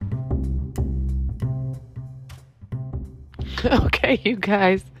Okay, you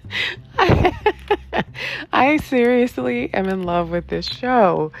guys. I seriously am in love with this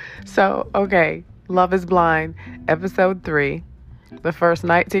show. So, okay, Love is Blind, episode 3, the first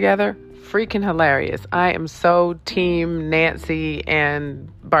night together, freaking hilarious. I am so team Nancy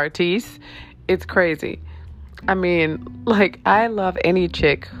and Bartise. It's crazy. I mean, like, I love any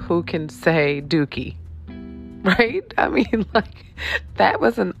chick who can say dookie. Right? I mean, like, that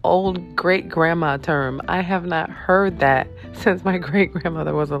was an old great grandma term. I have not heard that since my great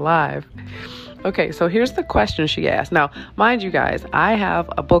grandmother was alive. Okay, so here's the question she asked. Now, mind you guys, I have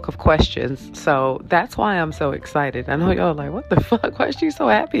a book of questions, so that's why I'm so excited. I know y'all are like, what the fuck? Why is she so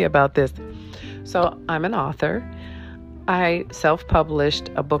happy about this? So, I'm an author. I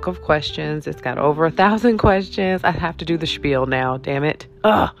self-published a book of questions. It's got over 1,000 questions. I have to do the spiel now, damn it.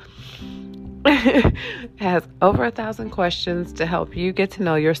 Ugh. Has over 1,000 questions to help you get to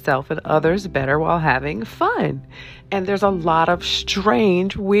know yourself and others better while having fun. And there's a lot of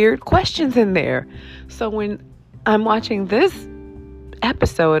strange, weird questions in there. So when I'm watching this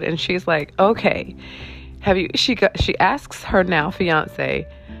episode and she's like, okay, she asks her now fiance,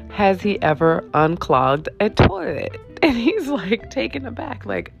 has he ever unclogged a toilet? And he's like taken aback,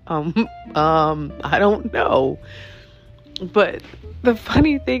 like, I don't know. But the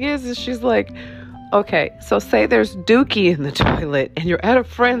funny thing is she's like, okay, so say there's dookie in the toilet and you're at a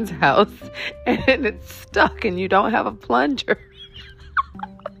friend's house and it's stuck and you don't have a plunger.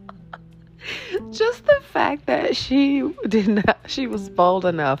 Just the fact that she was bold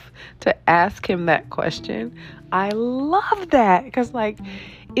enough to ask him that question. I love that because, like,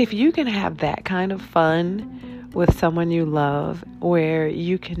 if you can have that kind of fun with someone you love, where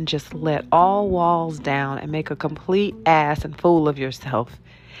you can just let all walls down and make a complete ass and fool of yourself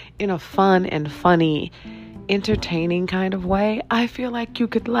in a fun and funny, entertaining kind of way, I feel like you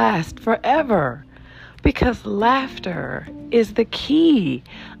could last forever because laughter is the key.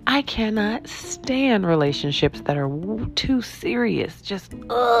 I cannot stand relationships that are too serious, just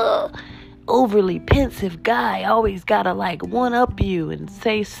overly pensive guy always gotta like one up you and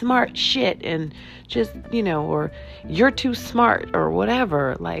say smart shit and just, or you're too smart or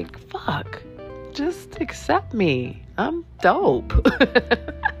whatever. Like, fuck, just accept me. I'm dope.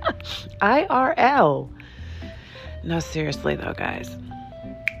 IRL. No, seriously though, guys,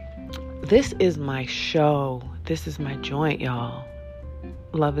 this is my show. This is my joint, y'all.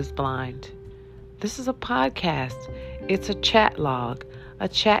 Love is Blind. This is a podcast. It's a chat log, a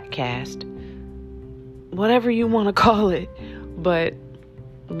chat cast, whatever you want to call it. But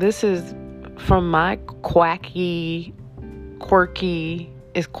this is from my quirky,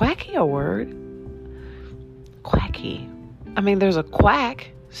 is quacky a word? Quacky. I mean, there's a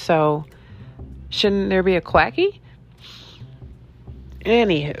quack, so shouldn't there be a quacky?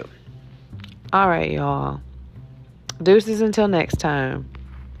 Anywho. All right, y'all. Deuces until next time.